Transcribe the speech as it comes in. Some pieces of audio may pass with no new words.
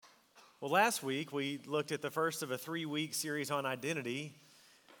Well, last week we looked at the first of a 3-week series on identity,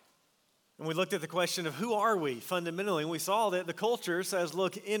 and we looked at the question of who are we fundamentally, and we saw that the culture says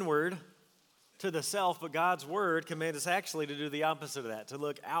look inward to the self, but God's word commands us actually to do the opposite of that, to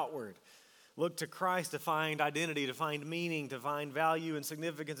look outward. Look to Christ to find identity, to find meaning, to find value and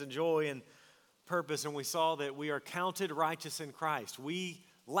significance and joy and purpose, and we saw that we are counted righteous in Christ. We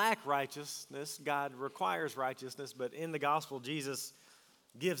lack righteousness. God requires righteousness, but in the gospel, Jesus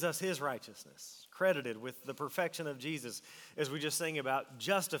gives us his righteousness, credited with the perfection of Jesus, as we just sang about,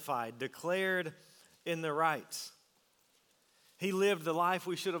 justified, declared in the right. He lived the life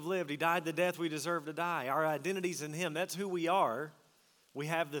we should have lived. He died the death we deserve to die. Our identity's in him. That's who we are. We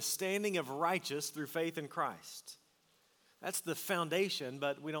have the standing of righteous through faith in Christ. That's the foundation,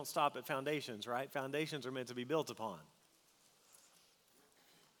 but we don't stop at foundations, right? Foundations are meant to be built upon.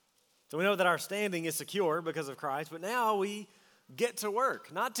 So we know that our standing is secure because of Christ, but now we get to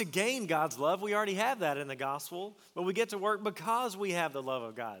work, not to gain God's love. We already have that in the gospel, but we get to work because we have the love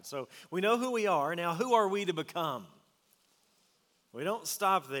of God. So we know who we are. Now, who are we to become? We don't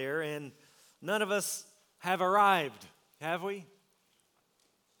stop there, and none of us have arrived, have we?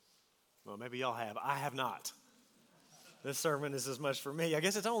 Well, maybe y'all have. I have not. This sermon is as much for me. I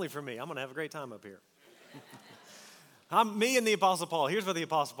guess it's only for me. I'm going to have a great time up here. Me and the Apostle Paul. Here's what the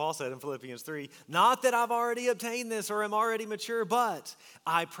Apostle Paul said in Philippians 3. Not that I've already obtained this or am already mature, but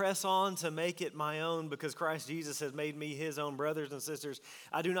I press on to make it my own because Christ Jesus has made me his own. Brothers and sisters,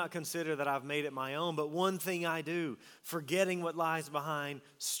 I do not consider that I've made it my own, but one thing I do, forgetting what lies behind,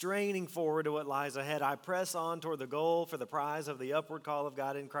 straining forward to what lies ahead, I press on toward the goal for the prize of the upward call of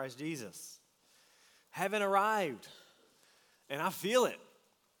God in Christ Jesus. Haven't arrived, and I feel it.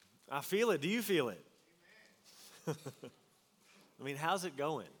 I feel it. Do you feel it? I mean, how's it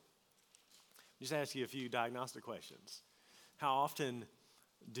going? Just ask you a few diagnostic questions. How often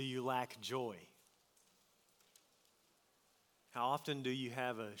do you lack joy? How often do you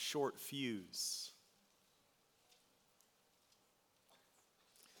have a short fuse?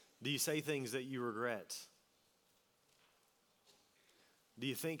 Do you say things that you regret? Do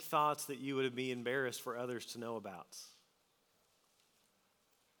you think thoughts that you would be embarrassed for others to know about?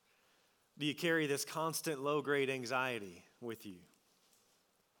 Do you carry this constant low-grade anxiety with you?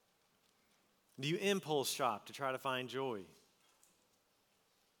 Do you impulse shop to try to find joy?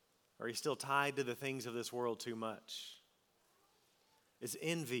 Are you still tied to the things of this world too much? Is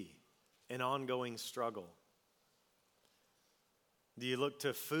envy an ongoing struggle? Do you look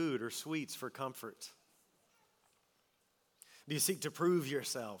to food or sweets for comfort? Do you seek to prove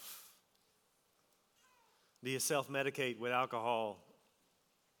yourself? Do you self-medicate with alcohol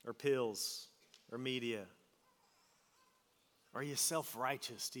or pills or media? Are you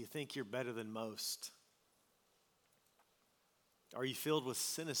self-righteous? Do you think you're better than most? Are you filled with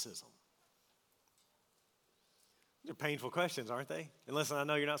cynicism? They're painful questions, aren't they? And listen, I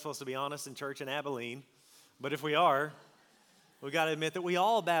know you're not supposed to be honest in church in Abilene, but if we are, we've got to admit that we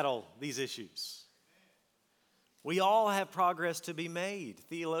all battle these issues. We all have progress to be made.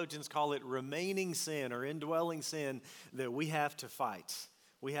 Theologians call it remaining sin or indwelling sin that we have to fight.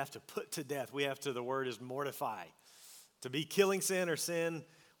 We have to put to death. The word is mortify. To be killing sin, or sin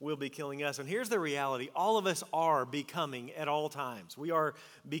will be killing us. And here's the reality. All of us are becoming at all times. We are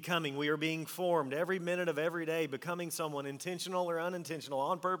becoming. We are being formed every minute of every day, becoming someone intentional or unintentional,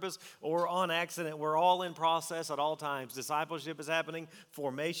 on purpose or on accident. We're all in process at all times. Discipleship is happening.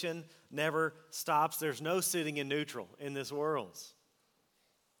 Formation never stops. There's no sitting in neutral in this world.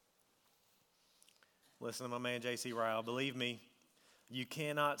 Listen to my man, J.C. Ryle. Believe me, you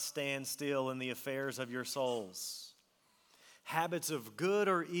cannot stand still in the affairs of your souls. Habits of good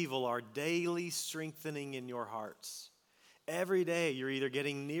or evil are daily strengthening in your hearts. Every day you're either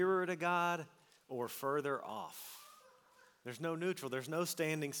getting nearer to God or further off. There's no neutral. There's no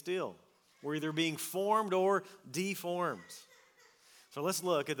standing still. We're either being formed or deformed. So let's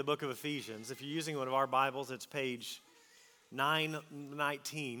look at the book of Ephesians. If you're using one of our Bibles, it's page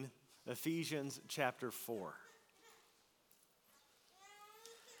 919, Ephesians chapter 4.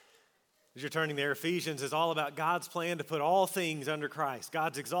 As you're turning there, Ephesians is all about God's plan to put all things under Christ.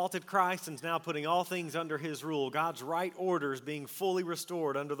 God's exalted Christ and is now putting all things under his rule. God's right orders being fully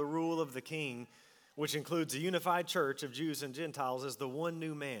restored under the rule of the King, which includes a unified church of Jews and Gentiles as the one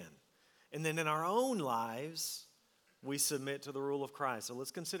new man. And then in our own lives, we submit to the rule of Christ. So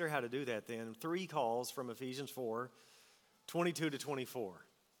let's consider how to do that then. 3 calls from Ephesians 4, 22 to 24.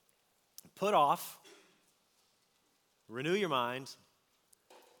 Put off, renew your mind,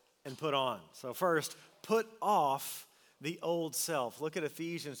 and put on. So first, put off the old self. Look at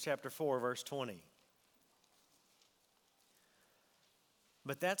Ephesians chapter 4, verse 20.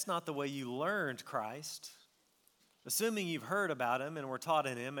 But that's not the way you learned Christ. Assuming you've heard about him and were taught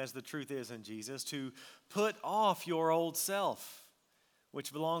in him, as the truth is in Jesus, to put off your old self,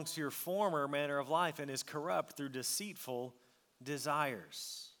 which belongs to your former manner of life and is corrupt through deceitful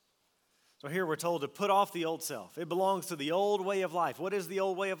desires. So here we're told to put off the old self. It belongs to the old way of life. What is the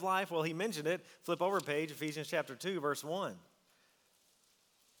old way of life? Well, he mentioned it. Flip over a page, Ephesians chapter 2, verse 1.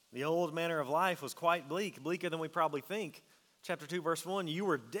 The old manner of life was quite bleak, bleaker than we probably think. Chapter 2, verse 1, you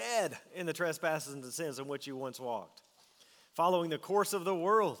were dead in the trespasses and the sins in which you once walked, following the course of the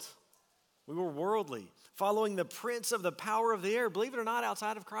world. We were worldly, following the prince of the power of the air. Believe it or not,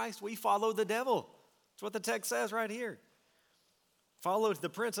 outside of Christ, we follow the devil. That's what the text says right here. Followed the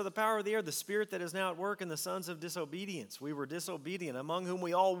prince of the power of the air, the spirit that is now at work in the sons of disobedience. We were disobedient, among whom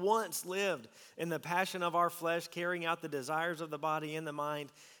we all once lived in the passion of our flesh, carrying out the desires of the body and the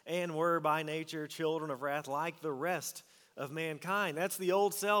mind, and were by nature children of wrath like the rest of mankind. That's the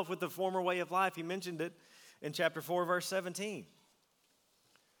old self with the former way of life. He mentioned it in chapter 4, verse 17.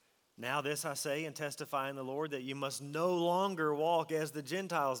 Now this I say and testify in the Lord, that you must no longer walk as the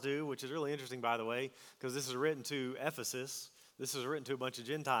Gentiles do, which is really interesting, by the way, because this is written to Ephesus. This is written to a bunch of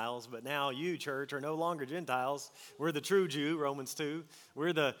Gentiles, but now you, church, are no longer Gentiles. We're the true Jew, Romans 2.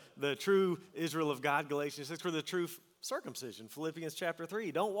 We're the true Israel of God, Galatians 6. We're the true circumcision, Philippians chapter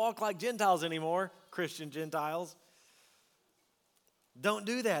 3. Don't walk like Gentiles anymore, Christian Gentiles. Don't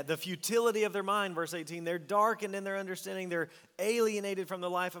do that. The futility of their mind, verse 18, they're darkened in their understanding. They're alienated from the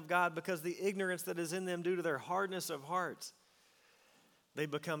life of God because the ignorance that is in them due to their hardness of heart. They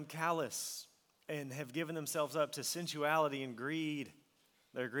become callous and have given themselves up to sensuality and greed.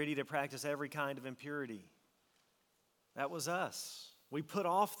 They're greedy to practice every kind of impurity. That was us. We put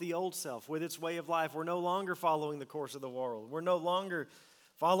off the old self with its way of life. We're no longer following the course of the world. We're no longer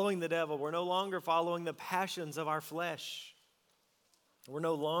following the devil. We're no longer following the passions of our flesh. We're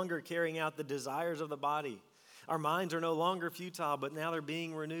no longer carrying out the desires of the body. Our minds are no longer futile, but now they're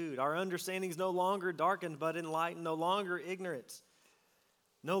being renewed. Our understanding is no longer darkened, but enlightened, no longer ignorant.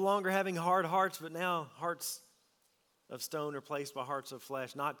 No longer having hard hearts, but now hearts of stone replaced by hearts of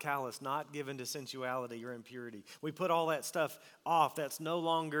flesh, not callous, not given to sensuality or impurity. We put all that stuff off. That's no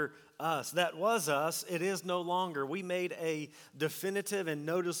longer us. That was us. It is no longer. We made a definitive and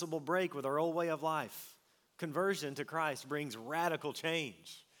noticeable break with our old way of life. Conversion to Christ brings radical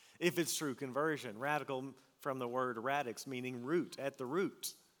change. If it's true conversion, radical from the word radix, meaning root, at the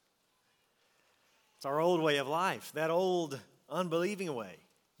root. It's our old way of life, that old unbelieving way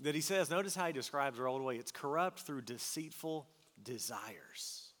that he says, notice how he describes our old way. It's corrupt through deceitful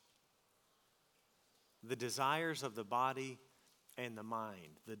desires. The desires of the body and the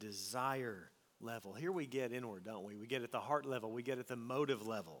mind, the desire level. Here we get inward, don't we? We get at the heart level. We get at the motive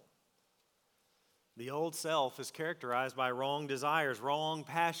level. The old self is characterized by wrong desires, wrong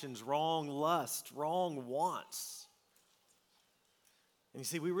passions, wrong lust, wrong wants. And you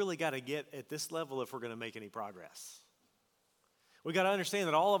see, we really got to get at this level if we're going to make any progress. We got to understand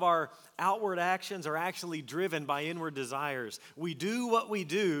that all of our outward actions are actually driven by inward desires. We do what we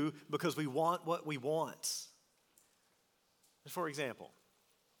do because we want what we want. For example,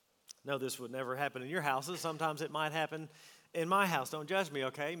 no, this would never happen in your houses. Sometimes it might happen in my house. Don't judge me,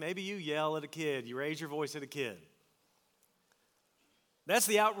 okay? Maybe you yell at a kid. You raise your voice at a kid. That's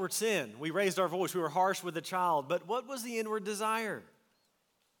the outward sin. We raised our voice. We were harsh with the child. But what was the inward desire?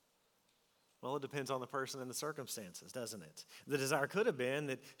 Well, it depends on the person and the circumstances, doesn't it? The desire could have been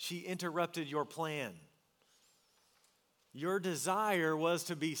that she interrupted your plan. Your desire was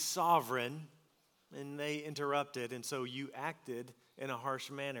to be sovereign, and they interrupted, and so you acted in a harsh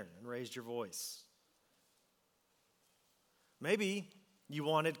manner and raised your voice. Maybe you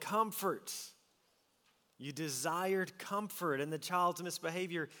wanted comfort. You desired comfort, and the child's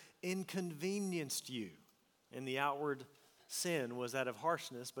misbehavior inconvenienced you, and the outward sin was that of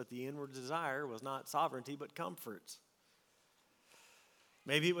harshness, but the inward desire was not sovereignty, but comfort.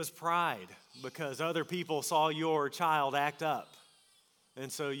 Maybe it was pride because other people saw your child act up.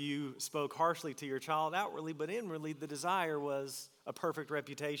 And so you spoke harshly to your child outwardly, but inwardly the desire was a perfect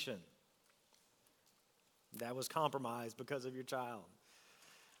reputation. That was compromised because of your child.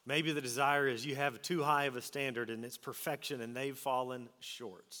 Maybe the desire is you have too high of a standard and it's perfection and they've fallen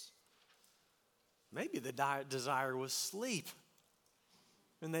short. Maybe the desire was sleep,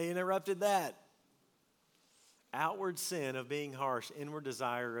 and they interrupted that. Outward sin of being harsh, inward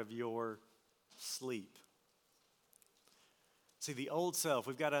desire of your sleep. See, the old self,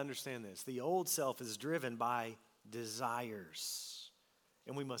 we've got to understand this. The old self is driven by desires,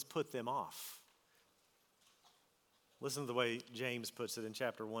 and we must put them off. Listen to the way James puts it in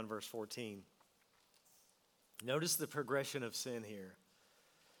chapter 1, verse 14. Notice the progression of sin here.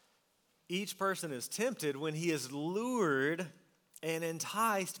 Each person is tempted when he is lured and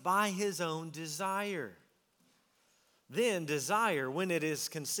enticed by his own desire. Then desire, when it is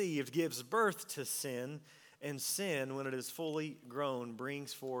conceived, gives birth to sin, and sin, when it is fully grown,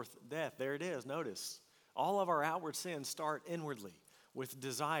 brings forth death. There it is. Notice, all of our outward sins start inwardly with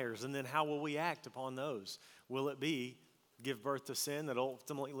desires, and then how will we act upon those? Will it be give birth to sin that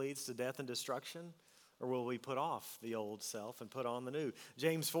ultimately leads to death and destruction? Or will we put off the old self and put on the new?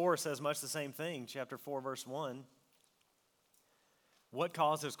 James 4 says much the same thing, chapter 4, verse 1. What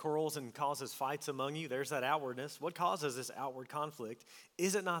causes quarrels and causes fights among you? There's that outwardness. What causes this outward conflict?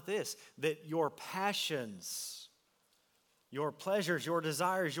 Is it not this, that your passions, your pleasures, your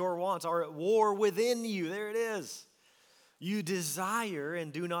desires, your wants are at war within you? There it is. You desire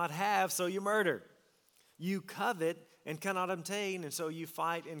and do not have, so you murder. You covet and cannot obtain, and so you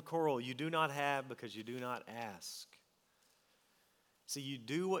fight and quarrel. You do not have because you do not ask. See, you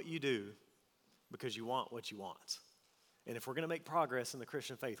do what you do because you want what you want. And if we're going to make progress in the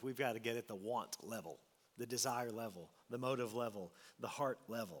Christian faith, we've got to get at the want level, the desire level, the motive level, the heart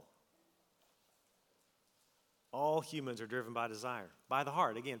level. All humans are driven by desire, by the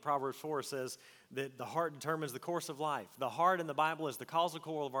heart. Again, Proverbs 4 says that the heart determines the course of life. The heart in the Bible is the causal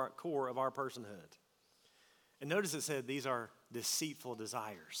core of our personhood. And notice it said these are deceitful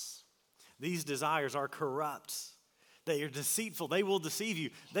desires. These desires are corrupt. They are deceitful. They will deceive you.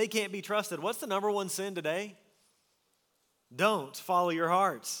 They can't be trusted. What's the number one sin today? Don't follow your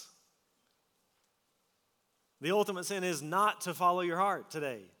hearts. The ultimate sin is not to follow your heart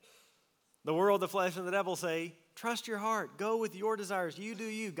today. The world, the flesh, and the devil say, trust your heart. Go with your desires. You do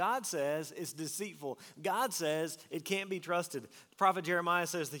you. God says it's deceitful. God says it can't be trusted. The prophet Jeremiah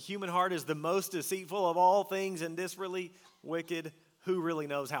says the human heart is the most deceitful of all things and desperately wicked. Who really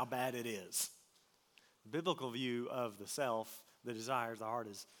knows how bad it is? The biblical view of the self, the desires, the heart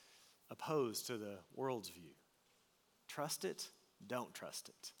is opposed to the world's view. Trust it, don't trust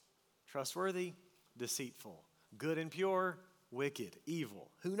it. Trustworthy, deceitful. Good and pure, wicked, evil.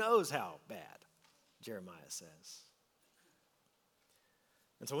 Who knows how bad, Jeremiah says.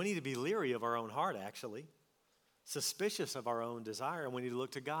 And so we need to be leery of our own heart, actually. Suspicious of our own desire, and we need to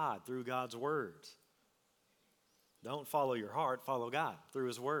look to God through God's word. Don't follow your heart, follow God through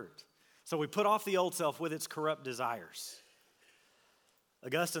his word. So we put off the old self with its corrupt desires.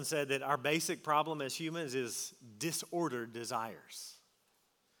 Augustine said that our basic problem as humans is disordered desires.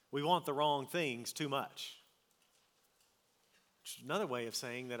 We want the wrong things too much. Which is another way of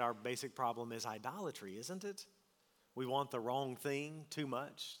saying that our basic problem is idolatry, isn't it? We want the wrong thing too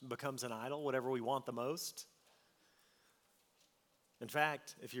much. It becomes an idol, whatever we want the most. In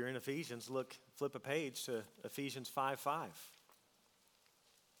fact, if you're in Ephesians, flip a page to Ephesians 5:5.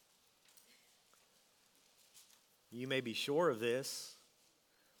 You may be sure of this,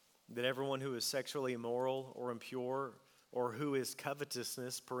 that everyone who is sexually immoral or impure or who is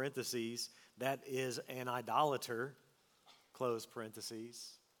covetousness, parentheses, that is an idolater, close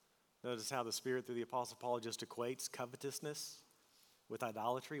parentheses. Notice how the Spirit through the Apostle Paul just equates covetousness with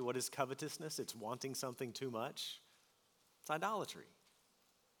idolatry. What is covetousness? It's wanting something too much. It's idolatry.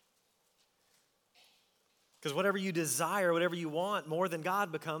 Because whatever you desire, whatever you want more than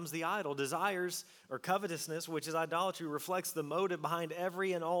God becomes the idol. Desires or covetousness, which is idolatry, reflects the motive behind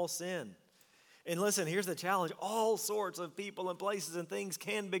every and all sin. And listen, here's the challenge. All sorts of people and places and things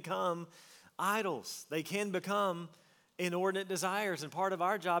can become idols. They can become inordinate desires. And part of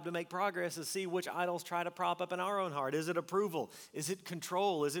our job to make progress is see which idols try to prop up in our own heart. Is it approval? Is it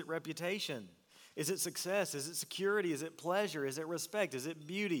control? Is it reputation? Is it success? Is it security? Is it pleasure? Is it respect? Is it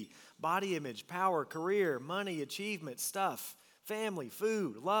beauty, body image, power, career, money, achievement, stuff, family,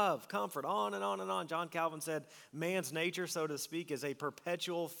 food, love, comfort, on and on and on? John Calvin said, man's nature, so to speak, is a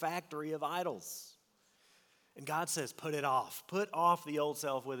perpetual factory of idols. And God says, put it off. Put off the old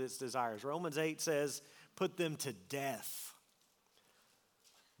self with its desires. Romans 8 says, put them to death.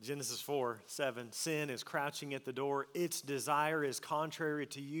 Genesis 4:7, sin is crouching at the door. Its desire is contrary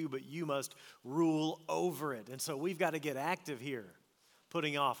to you, but you must rule over it. And so we've got to get active here.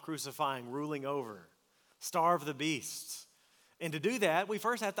 Putting off, crucifying, ruling over. Starve the beasts. And to do that, we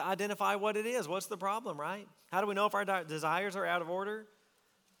first have to identify what it is. What's the problem, right? How do we know if our desires are out of order?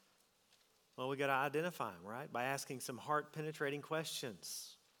 Well, we got to identify them, right? By asking some heart-penetrating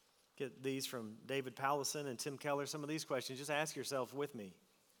questions. Get these from David Powlison and Tim Keller, some of these questions. Just ask yourself with me.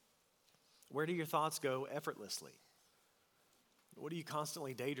 Where do your thoughts go effortlessly? What are you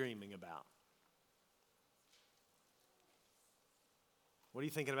constantly daydreaming about? What are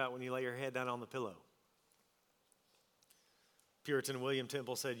you thinking about when you lay your head down on the pillow? Puritan William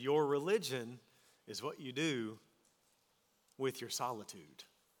Temple said, your religion is what you do with your solitude.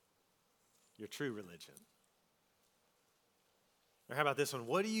 your true religion. Or how about this one?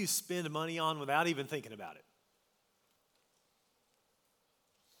 What do you spend money on without even thinking about it?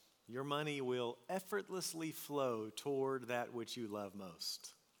 Your money will effortlessly flow toward that which you love most.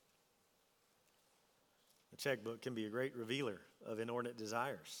 A checkbook can be a great revealer of inordinate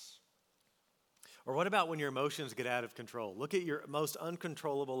desires. Or what about when your emotions get out of control? Look at your most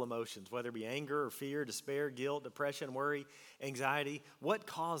uncontrollable emotions, whether it be anger or fear, despair, guilt, depression, worry, anxiety. What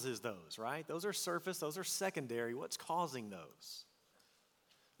causes those, right? Those are surface, those are secondary. What's causing those?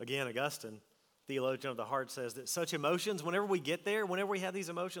 Again, Augustine, theologian of the heart, says that such emotions, whenever we get there, whenever we have these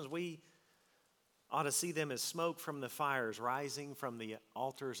emotions, we ought to see them as smoke from the fires rising from the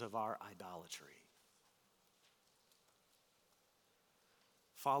altars of our idolatry.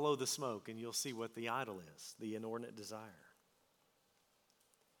 Follow the smoke and you'll see what the idol is, the inordinate desire.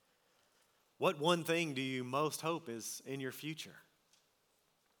 What one thing do you most hope is in your future?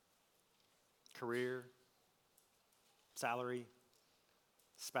 Career, salary,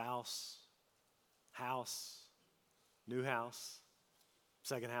 spouse, house, new house,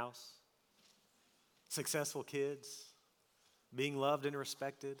 second house, successful kids, being loved and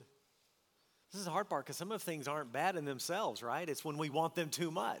respected. This is the hard part because some of things aren't bad in themselves, right? It's when we want them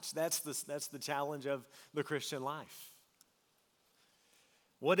too much. That's the challenge of the Christian life.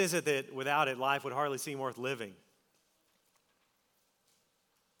 What is it that without it, life would hardly seem worth living?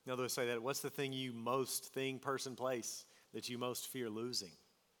 You know, they'll say that. What's the thing you most, thing, person, place, that you most fear losing?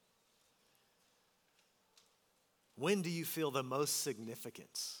 When do you feel the most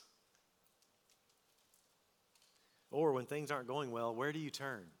significance? Or when things aren't going well, where do you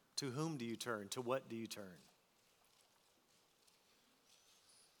turn? To whom do you turn? To what do you turn?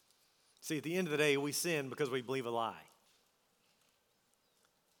 See, at the end of the day, we sin because we believe a lie.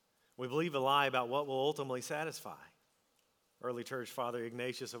 We believe a lie about what will ultimately satisfy. Early church father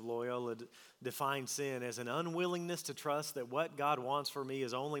Ignatius of Loyola defined sin as an unwillingness to trust that what God wants for me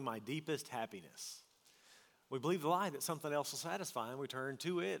is only my deepest happiness. We believe the lie that something else will satisfy, and we turn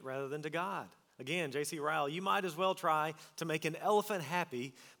to it rather than to God. Again, J.C. Ryle, you might as well try to make an elephant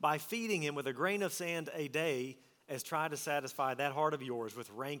happy by feeding him with a grain of sand a day as try to satisfy that heart of yours with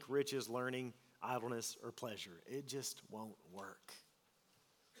rank riches, learning, idleness, or pleasure. It just won't work.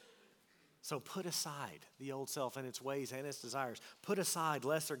 So put aside the old self and its ways and its desires. Put aside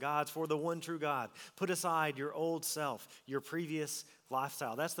lesser gods for the one true God. Put aside your old self, your previous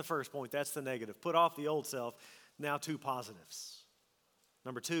lifestyle. That's the first point. That's the negative. Put off the old self. Now 2 positives.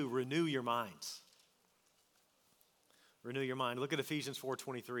 Number 2, renew your minds. Renew your mind. Look at Ephesians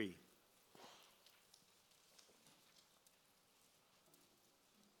 4:23.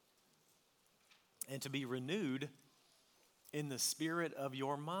 And to be renewed in the spirit of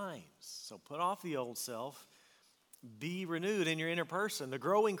your minds. So put off the old self. Be renewed in your inner person. The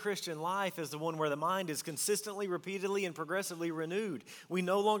growing Christian life is the one where the mind is consistently, repeatedly, and progressively renewed. We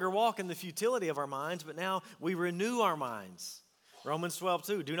no longer walk in the futility of our minds, but now we renew our minds. Romans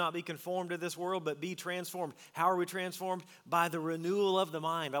 12:2, do not be conformed to this world, but be transformed. How are we transformed? By the renewal of the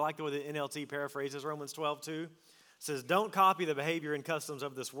mind. I like the way the NLT paraphrases Romans 12:2. It says, don't copy the behavior and customs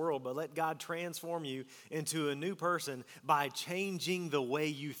of this world, but let God transform you into a new person by changing the way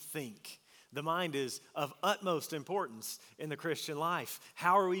you think. The mind is of utmost importance in the Christian life.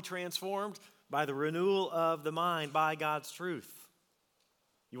 How are we transformed? By the renewal of the mind, by God's truth.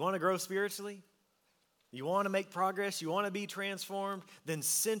 You want to grow spiritually? You want to make progress? You want to be transformed? Then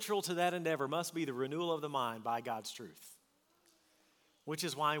central to that endeavor must be the renewal of the mind by God's truth. Which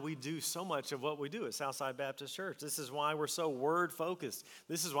is why we do so much of what we do at Southside Baptist Church. This is why we're so word-focused.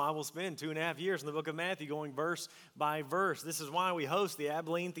 This is why we'll spend 2.5 years in the book of Matthew going verse by verse. This is why we host the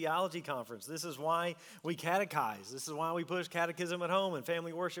Abilene Theology Conference. This is why we catechize. This is why we push catechism at home and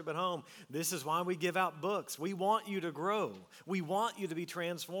family worship at home. This is why we give out books. We want you to grow. We want you to be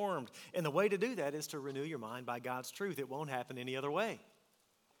transformed. And the way to do that is to renew your mind by God's truth. It won't happen any other way.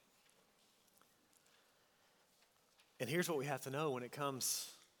 And here's what we have to know when it comes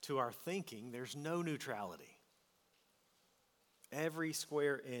to our thinking, there's no neutrality. Every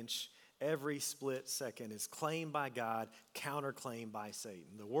square inch, every split second is claimed by God, counterclaimed by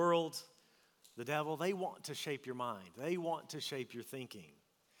Satan. The world, the devil, they want to shape your mind. They want to shape your thinking.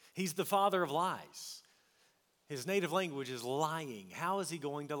 He's the father of lies. His native language is lying. How is he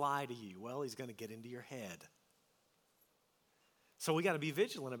going to lie to you? Well, he's going to get into your head. So we got to be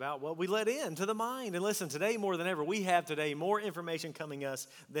vigilant about what we let into the mind. And listen, today more than ever, we have today more information coming at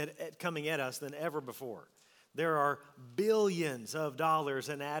us than ever before. There are billions of dollars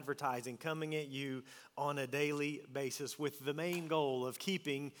in advertising coming at you on a daily basis with the main goal of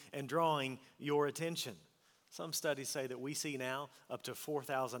keeping and drawing your attention. Some studies say that we see now up to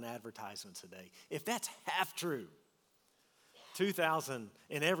 4,000 advertisements a day. If that's half true, 2,000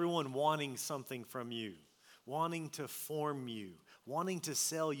 and everyone wanting something from you, wanting to form you, wanting to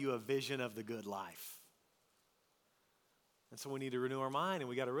sell you a vision of the good life. And so we need to renew our mind, and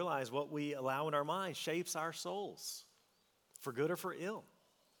we got to realize what we allow in our mind shapes our souls, for good or for ill.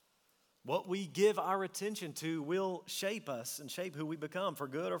 What we give our attention to will shape us and shape who we become, for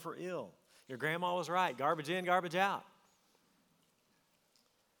good or for ill. Your grandma was right, garbage in, garbage out.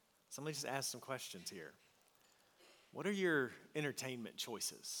 Somebody just asked some questions here. What are your entertainment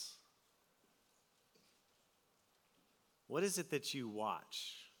choices? What is it that you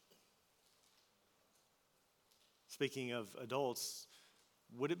watch? Speaking of adults,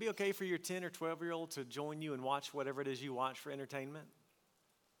 would it be okay for your 10 or 12-year-old to join you and watch whatever it is you watch for entertainment?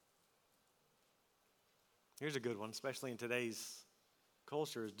 Here's a good one, especially in today's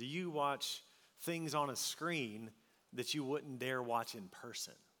culture. Do you watch things on a screen that you wouldn't dare watch in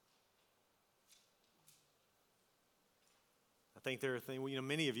person? I think there are things,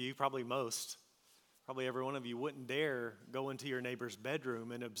 many of you, probably most, probably every one of you wouldn't dare go into your neighbor's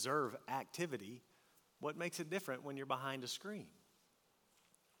bedroom and observe activity. What makes it different when you're behind a screen?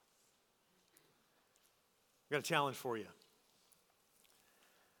 I've got a challenge for you.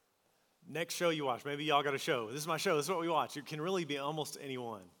 Next show you watch, maybe y'all got a show. This is my show, this is what we watch. It can really be almost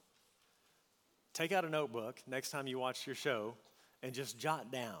anyone. Take out a notebook next time you watch your show and just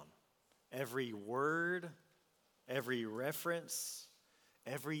jot down every word, every reference,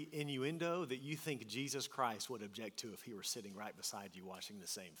 every innuendo that you think Jesus Christ would object to if he were sitting right beside you watching the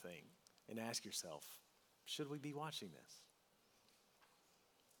same thing. And ask yourself, should we be watching this?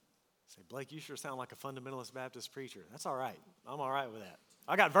 Say, Blake, you sure sound like a fundamentalist Baptist preacher. That's all right. I'm all right with that.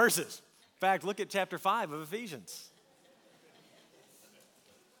 I got verses. In fact, look at chapter 5 of Ephesians.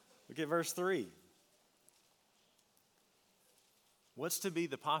 Look at verse 3. What's to be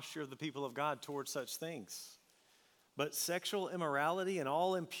the posture of the people of God towards such things? But sexual immorality and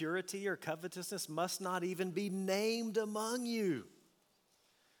all impurity or covetousness must not even be named among you,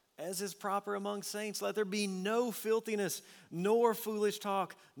 as is proper among saints. Let there be no filthiness, nor foolish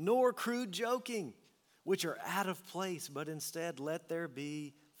talk, nor crude joking, which are out of place, but instead let there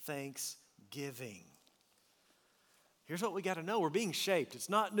be thanksgiving. Here's what we got to know. We're being shaped. It's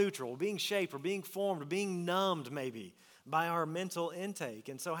not neutral. We're being shaped. We're being formed. We're being numbed maybe by our mental intake.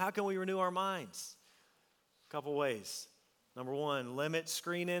 And so how can we renew our minds? A couple ways. Number one, limit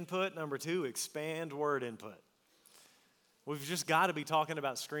screen input. Number two, expand word input. We've just got to be talking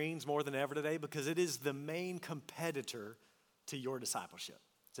about screens more than ever today because it is the main competitor to your discipleship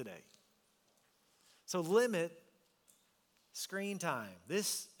today. So limit screen time.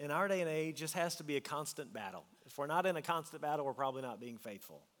 This, in our day and age, just has to be a constant battle. If we're not in a constant battle, we're probably not being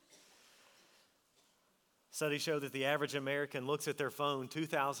faithful. Studies show that the average American looks at their phone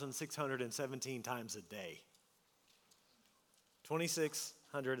 2,617 times a day.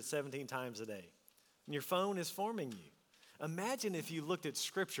 2,617 times a day. And your phone is forming you. Imagine if you looked at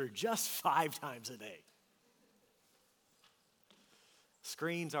Scripture just 5 times a day.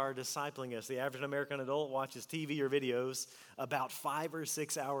 Screens are discipling us. The average American adult watches TV or videos about 5 or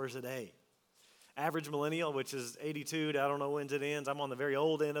 6 hours a day. Average millennial, which is 82, I don't know when it ends. I'm on the very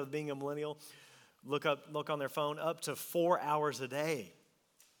old end of being a millennial. Look on their phone up to 4 hours a day.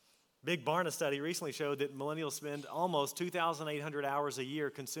 Big Barna study recently showed that millennials spend almost 2,800 hours a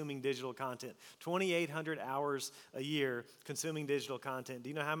year consuming digital content. 2,800 hours a year consuming digital content. Do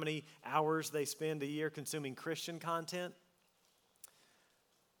you know how many hours they spend a year consuming Christian content?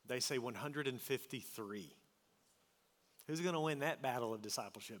 They say 153. Who's going to win that battle of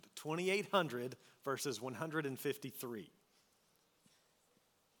discipleship? 2,800 versus 153.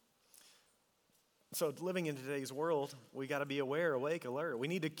 So living in today's world, we got to be aware, awake, alert. We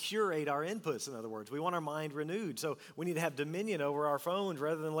need to curate our inputs, in other words. We want our mind renewed. So we need to have dominion over our phones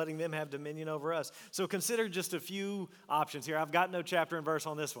rather than letting them have dominion over us. So consider just a few options here. I've got no chapter and verse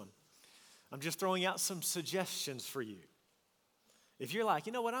on this one. I'm just throwing out some suggestions for you. If you're like,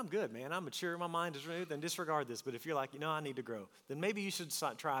 you know what, I'm good, man. I'm mature, my mind is renewed, then disregard this. But if you're like, I need to grow, then maybe you should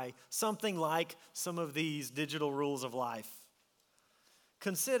try something like some of these digital rules of life.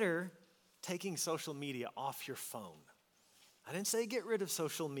 Consider taking social media off your phone. I didn't say get rid of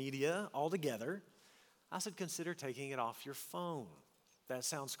social media altogether. I said consider taking it off your phone. That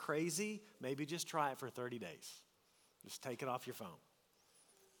sounds crazy. Maybe just try it for 30 days. Just take it off your phone.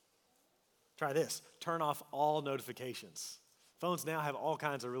 Try this. Turn off all notifications. Phones now have all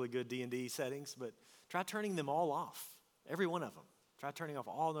kinds of really good D&D settings, but try turning them all off. Every one of them. Try turning off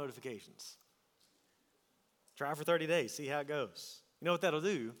all notifications. Try for 30 days. See how it goes. You know what that'll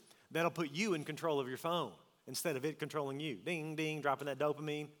do? That'll put you in control of your phone. instead of it controlling you. Ding, ding, dropping that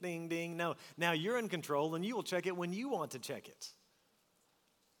dopamine. Ding, ding. No, now you're in control and you will check it when you want to check it.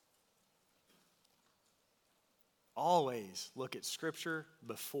 Always look at Scripture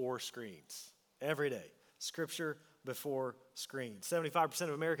before screens. Every day. Scripture before screens. 75%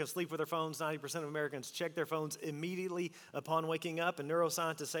 of Americans sleep with their phones. 90% of Americans check their phones immediately upon waking up. And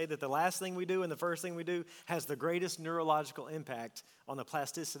neuroscientists say that the last thing we do and the first thing we do has the greatest neurological impact on the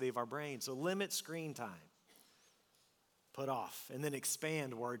plasticity of our brain. So limit screen time. Put off. And then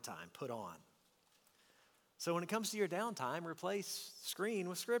expand word time. Put on. So when it comes to your downtime, replace screen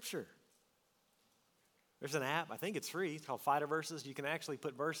with Scripture. There's an app, I think it's free, it's called Fighter Verses. You can actually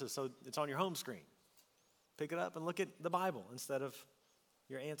put verses so it's on your home screen. Pick it up and look at the Bible instead of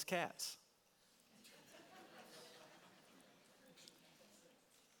your aunt's cats.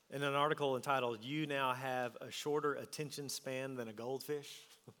 In an article entitled, "You Now Have a Shorter Attention Span Than a Goldfish,"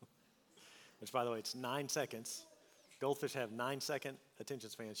 which, by the way, it's 9 seconds. Goldfish have 9-second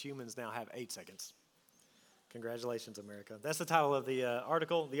attention spans. Humans now have 8 seconds. Congratulations, America. That's the title of the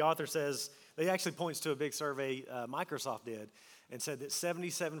article. The author says, they actually points to a big survey Microsoft did and said that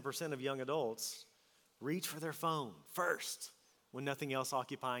 77% of young adults reach for their phone first when nothing else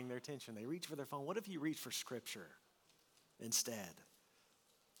occupying their attention. They reach for their phone. What if you reach for Scripture instead?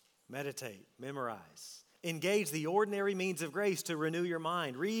 Meditate, memorize. Engage the ordinary means of grace to renew your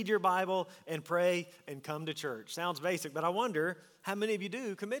mind. Read your Bible and pray and come to church. Sounds basic, but I wonder how many of you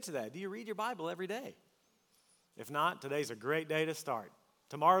do commit to that. Do you read your Bible every day? If not, today's a great day to start.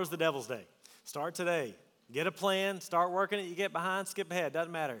 Tomorrow's the devil's day. Start today. Get a plan. Start working it. You get behind, skip ahead.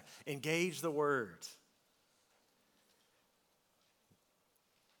 Doesn't matter. Engage the Word.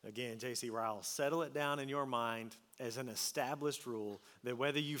 Again, J.C. Ryle, settle it down in your mind as an established rule that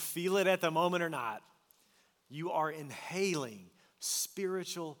whether you feel it at the moment or not, you are inhaling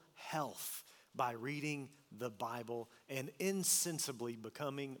spiritual health by reading the Bible and insensibly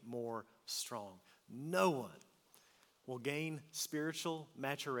becoming more strong. No one will gain spiritual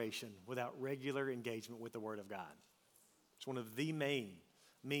maturation without regular engagement with the Word of God. It's one of the main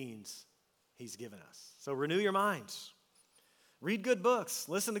means He's given us. So renew your minds. Read good books.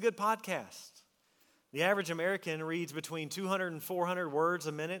 Listen to good podcasts. The average American reads between 200 and 400 words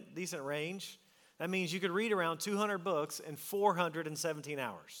a minute, decent range. That means you could read around 200 books in 417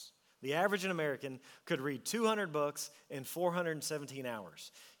 hours. The average American could read 200 books in 417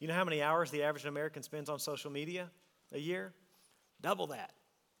 hours. You know how many hours the average American spends on social media a year? Double that,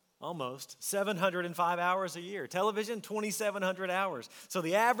 almost. 705 hours a year. Television, 2,700 hours. So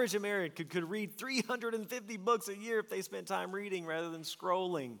the average American could read 350 books a year if they spent time reading rather than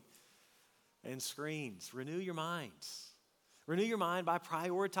scrolling and screens. Renew your minds. Renew your mind by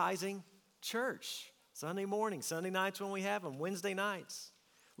prioritizing church. Sunday morning, Sunday nights when we have them, Wednesday nights.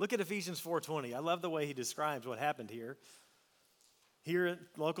 Look at Ephesians 4:20. I love the way he describes what happened here. Here at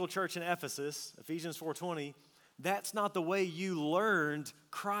local church in Ephesus, Ephesians 4:20, that's not the way you learned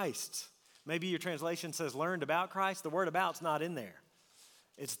Christ. Maybe your translation says learned about Christ. The word about's not in there.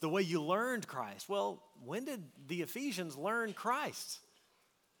 It's the way you learned Christ. Well, when did the Ephesians learn Christ?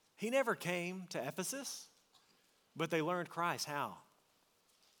 He never came to Ephesus, but they learned Christ. How?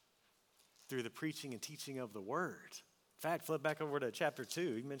 Through the preaching and teaching of the word. In fact, flip back over to chapter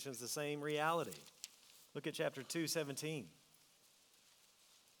 2. He mentions the same reality. Look at chapter 2:17.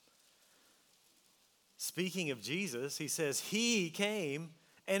 Speaking of Jesus, he says, he came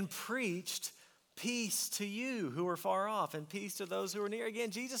and preached peace to you who are far off and peace to those who are near.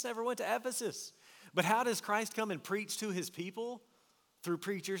 Again, Jesus never went to Ephesus. But how does Christ come and preach to his people? Through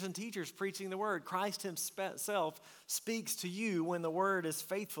preachers and teachers preaching the word. Christ himself speaks to you when the word is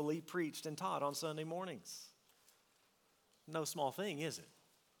faithfully preached and taught on Sunday mornings. No small thing, is it?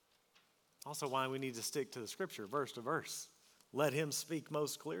 Also why we need to stick to the Scripture, verse to verse. Let him speak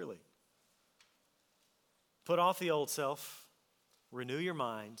most clearly. Put off the old self, renew your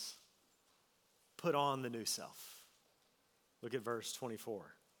minds, put on the new self. Look at verse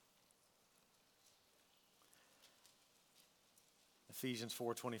 24. Ephesians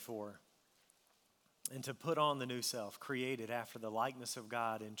 4:24. And to put on the new self, created after the likeness of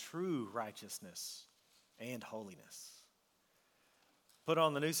God in true righteousness and holiness. Put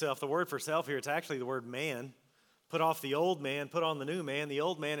on the new self. The word for self here, it's actually the word man. Put off the old man, put on the new man. The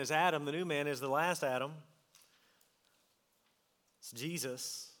old man is Adam. The new man is the last Adam. It's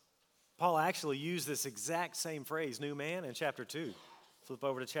Jesus. Paul actually used this exact same phrase, new man, in chapter 2. Flip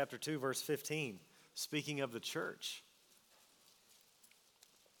over to chapter 2, verse 15. Speaking of the church.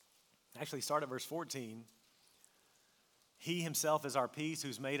 Actually, start at verse 14. He himself is our peace,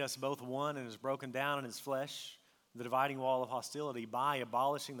 who's made us both one and has broken down in his flesh the dividing wall of hostility by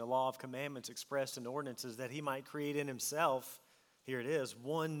abolishing the law of commandments expressed in ordinances, that he might create in himself, here it is,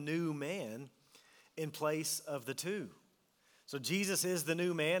 one new man in place of the two. So Jesus is the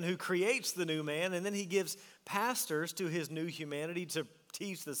new man who creates the new man, and then he gives pastors to his new humanity to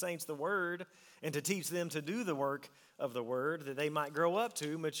teach the saints the word and to teach them to do the work of the word, that they might grow up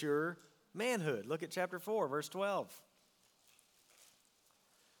to mature manhood. Look at chapter 4, verse 12.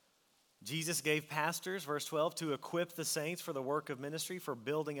 Jesus gave pastors, verse 12, to equip the saints for the work of ministry, for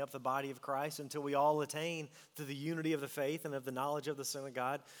building up the body of Christ until we all attain to the unity of the faith and of the knowledge of the Son of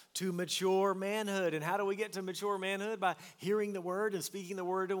God, to mature manhood. And how do we get to mature manhood? By hearing the word and speaking the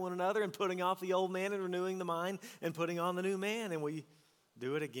word to one another and putting off the old man and renewing the mind and putting on the new man. And we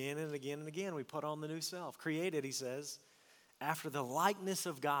do it again and again and again. We put on the new self, created, he says, after the likeness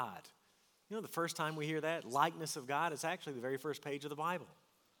of God. You know, the first time we hear that, likeness of God, it's actually the very first page of the Bible.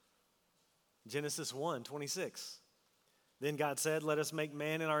 Genesis 1:26. Then God said, let us make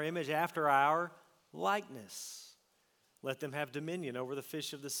man in our image after our likeness. Let them have dominion over the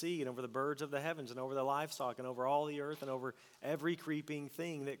fish of the sea and over the birds of the heavens and over the livestock and over all the earth and over every creeping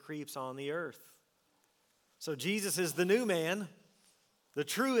thing that creeps on the earth. So Jesus is the new man, the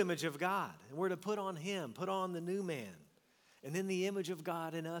true image of God. And we're to put on him, put on the new man. And then the image of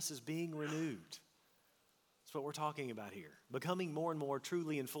God in us is being renewed. That's what we're talking about here. Becoming more and more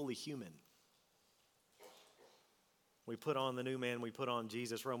truly and fully human. We put on the new man, we put on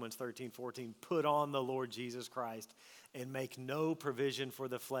Jesus. Romans 13:14, put on the Lord Jesus Christ and make no provision for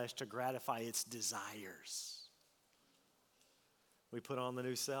the flesh to gratify its desires. We put on the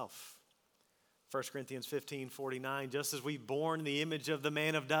new self. 1 Corinthians 15:49, just as we've borne the image of the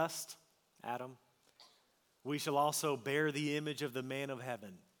man of dust, Adam, we shall also bear the image of the man of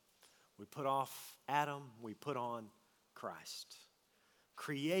heaven. We put off Adam, we put on Christ.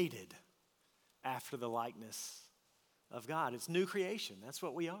 Created after the likeness of God. It's new creation. That's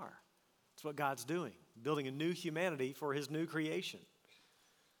what we are. That's what God's doing, building a new humanity for his new creation.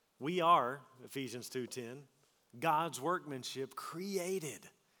 We are, Ephesians 2:10, God's workmanship created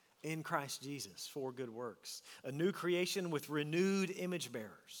in Christ Jesus for good works. A new creation with renewed image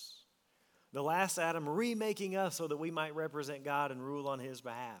bearers. The last Adam remaking us so that we might represent God and rule on his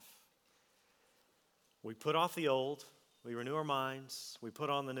behalf. We put off the old, we renew our minds, we put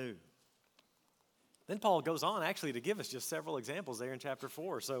on the new. Then Paul goes on actually to give us just several examples there in chapter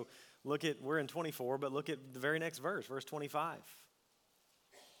 4. So we're in 24, but look at the very next verse, verse 25.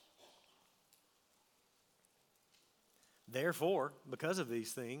 Therefore, because of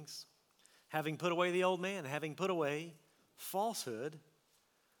these things, having put away the old man, having put away falsehood,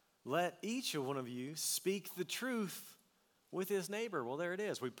 let each one of you speak the truth with his neighbor. Well, there it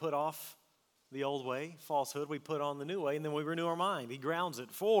is. We put off the old way, falsehood, we put on the new way, and then we renew our mind. He grounds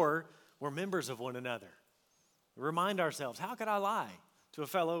it. For we're members of one another. We remind ourselves, how could I lie to a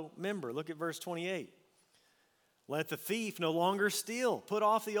fellow member? Look at verse 28. Let the thief no longer steal, put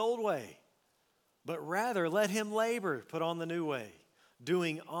off the old way, but rather let him labor, put on the new way,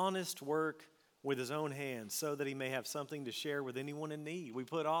 doing honest work with his own hands, so that he may have something to share with anyone in need. We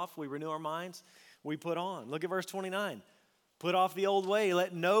put off, we renew our minds, we put on. Look at verse 29. Put off the old way,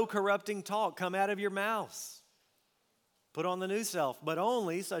 let no corrupting talk come out of your mouths. Put on the new self, but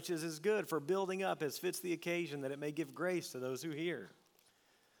only such as is good for building up as fits the occasion, that it may give grace to those who hear.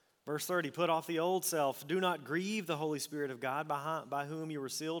 Verse 30, put off the old self. Do not grieve the Holy Spirit of God, by whom you were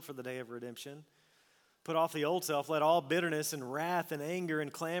sealed for the day of redemption. Put off the old self. Let all bitterness and wrath and anger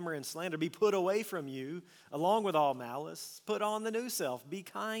and clamor and slander be put away from you, along with all malice. Put on the new self. Be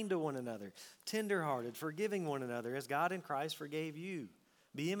kind to one another, tenderhearted, forgiving one another, as God in Christ forgave you.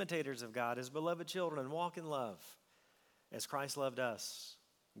 Be imitators of God as beloved children, and walk in love, as Christ loved us,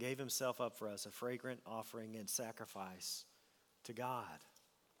 gave himself up for us, a fragrant offering and sacrifice to God.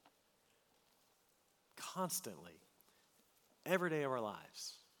 Constantly, every day of our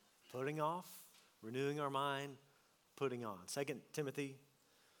lives, putting off, renewing our mind, putting on. 2 Timothy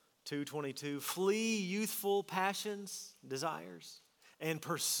 2:22, flee youthful passions, desires, and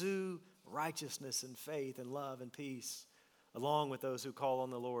pursue righteousness and faith and love and peace, along with those who call on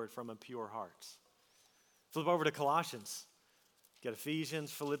the Lord from a pure heart. Flip over to Colossians. Got Ephesians,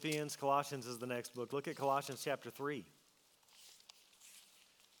 Philippians, Colossians is the next book. Look at Colossians chapter 3.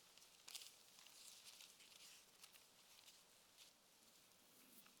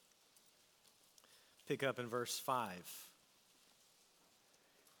 Pick up in verse 5.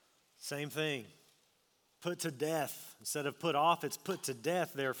 Same thing. Put to death. Instead of put off, it's put to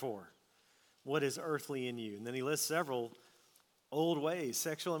death, therefore, what is earthly in you. And then he lists several old ways: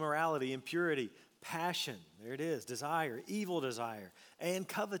 sexual immorality, impurity, passion, there it is, desire, evil desire, and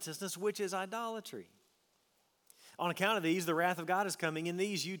covetousness, which is idolatry. On account of these, the wrath of God is coming. In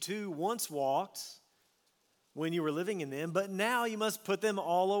these you too once walked when you were living in them, but now you must put them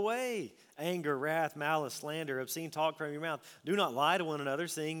all away. Anger, wrath, malice, slander, obscene talk from your mouth. Do not lie to one another,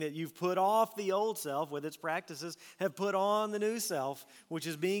 seeing that you've put off the old self with its practices, have put on the new self, which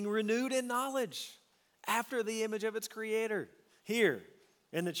is being renewed in knowledge after the image of its creator. Here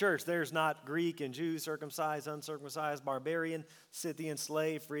in the church, there's not Greek and Jew, circumcised, uncircumcised, barbarian, Scythian,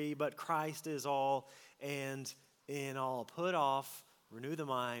 slave, free, but Christ is all and in all. Put off, renew the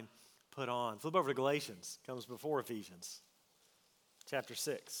mind, put on. Flip over to Galatians, comes before Ephesians, chapter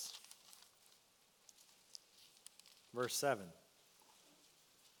 6, verse 7.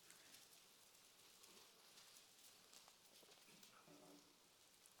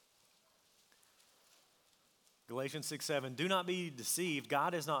 Galatians 6:7. Do not be deceived,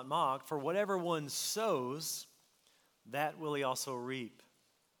 God is not mocked, for whatever one sows, that will he also reap.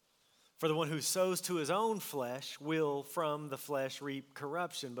 For the one who sows to his own flesh will from the flesh reap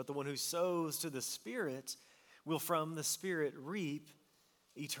corruption, but the one who sows to the Spirit will from the Spirit reap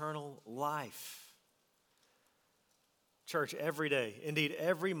eternal life. Church, every day, indeed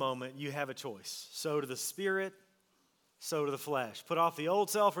every moment, you have a choice. Sow to the Spirit, sow to the flesh. Put off the old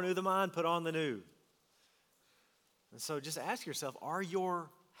self, renew the mind, put on the new. And so just ask yourself, are your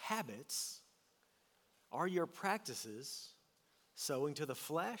habits, are your practices sowing to the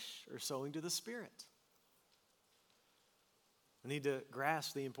flesh or sowing to the Spirit? We need to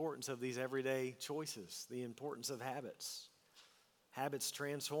grasp the importance of these everyday choices, the importance of habits. Habits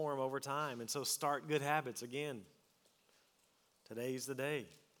transform over time, and so start good habits again. Today's the day.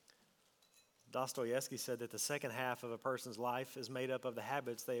 Dostoevsky said that the second half of a person's life is made up of the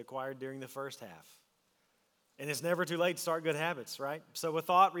habits they acquired during the first half. And it's never too late to start good habits, right? Sow a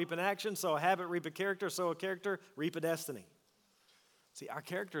thought, reap an action. Sow a habit, reap a character. Sow a character, reap a destiny. See, our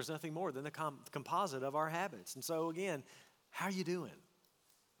character is nothing more than the composite of our habits. And so again, how are you doing?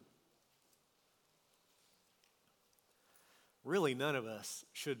 Really, none of us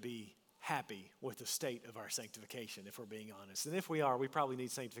should be happy with the state of our sanctification, if we're being honest. And if we are, we probably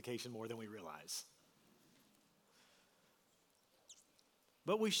need sanctification more than we realize.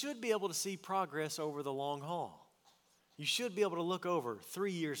 But we should be able to see progress over the long haul. You should be able to look over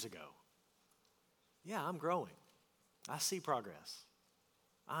 3 years ago. Yeah, I'm growing. I see progress.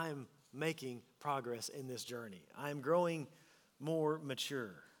 I'm making progress in this journey. I'm growing more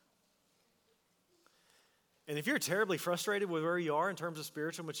mature. And if you're terribly frustrated with where you are in terms of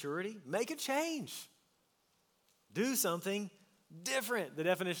spiritual maturity, make a change. Do something different. The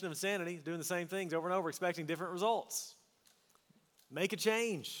definition of insanity is doing the same things over and over, expecting different results. Make a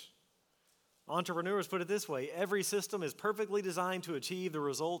change. Entrepreneurs put it this way: every system is perfectly designed to achieve the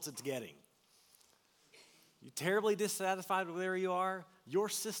results it's getting. You're terribly dissatisfied with where you are, your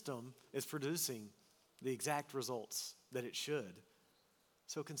system is producing the exact results that it should.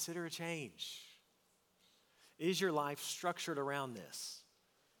 So consider a change. Is your life structured around this?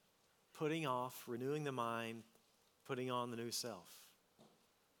 Putting off, renewing the mind, putting on the new self.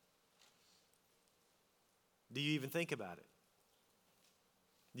 Do you even think about it?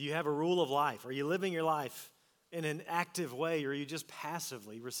 Do you have a rule of life? Are you living your life in an active way, or are you just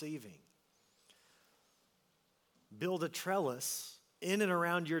passively receiving? Build a trellis in and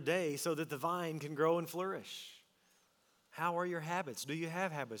around your day so that the vine can grow and flourish. How are your habits? Do you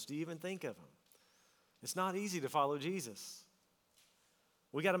have habits? Do you even think of them? It's not easy to follow Jesus.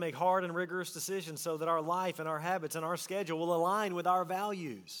 We got to make hard and rigorous decisions so that our life and our habits and our schedule will align with our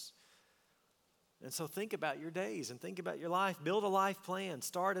values. And so think about your days and think about your life. Build a life plan.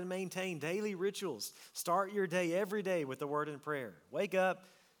 Start and maintain daily rituals. Start your day every day with the word and prayer. Wake up,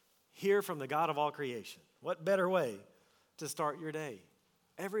 hear from the God of all creation. What better way to start your day?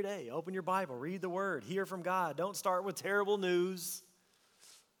 Every day, open your Bible, read the word, hear from God. Don't start with terrible news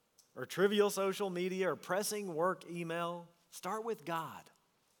or trivial social media or pressing work email. Start with God.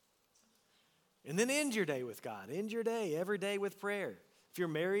 And then end your day with God. End your day every day with prayer. If you're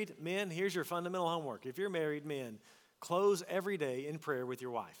married, men, here's your fundamental homework. If you're married, men, close every day in prayer with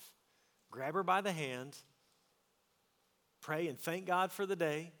your wife. Grab her by the hand, pray and thank God for the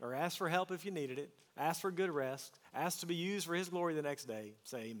day, or ask for help if you needed it. Ask for good rest. Ask to be used for His glory the next day.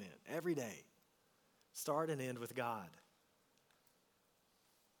 Say amen. Every day. Start and end with God.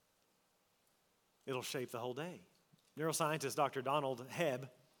 It'll shape the whole day. Neuroscientist Dr. Donald Hebb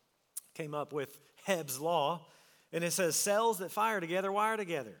came up with Hebb's law, and it says cells that fire together wire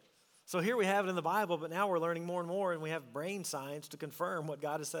together. So here we have it in the Bible, but now we're learning more and more, and we have brain science to confirm what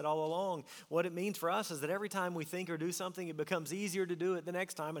God has said all along. What it means for us is that every time we think or do something, it becomes easier to do it the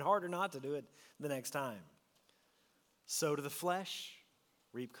next time and harder not to do it the next time. Sow to the flesh,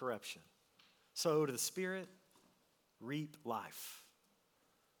 reap corruption. Sow to the Spirit, reap life.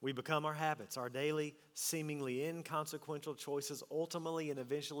 We become our habits. Our daily, seemingly inconsequential choices ultimately and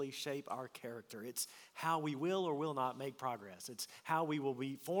eventually shape our character. It's how we will or will not make progress. It's how we will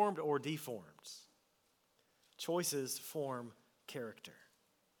be formed or deformed. Choices form character.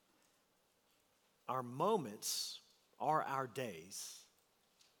 Our moments are our days,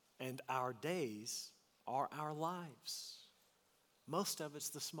 and our days are our lives. Most of it's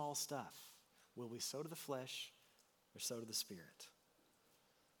the small stuff. Will we sow to the flesh or sow to the Spirit?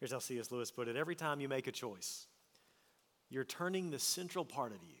 Here's how C.S. Lewis put it. Every time you make a choice, you're turning the central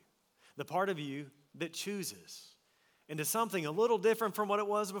part of you, the part of you that chooses, into something a little different from what it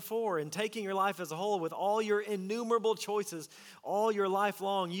was before. And taking your life as a whole with all your innumerable choices all your life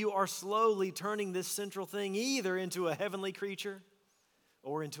long, you are slowly turning this central thing either into a heavenly creature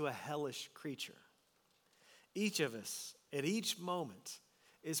or into a hellish creature. Each of us at each moment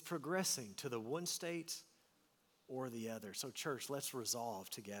is progressing to the one state or the other. So church, let's resolve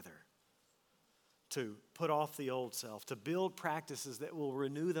together to put off the old self, to build practices that will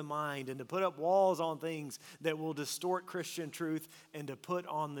renew the mind, and to put up walls on things that will distort Christian truth, and to put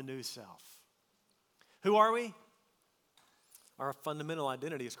on the new self. Who are we? Our fundamental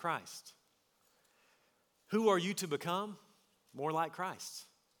identity is Christ. Who are you to become? More like Christ.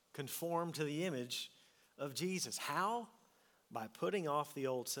 Conform to the image of Jesus. How? By putting off the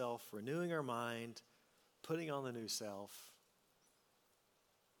old self, renewing our mind, putting on the new self.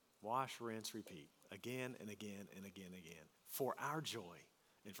 Wash, rinse, repeat. Again and again and again and again. For our joy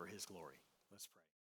and for His glory. Let's pray.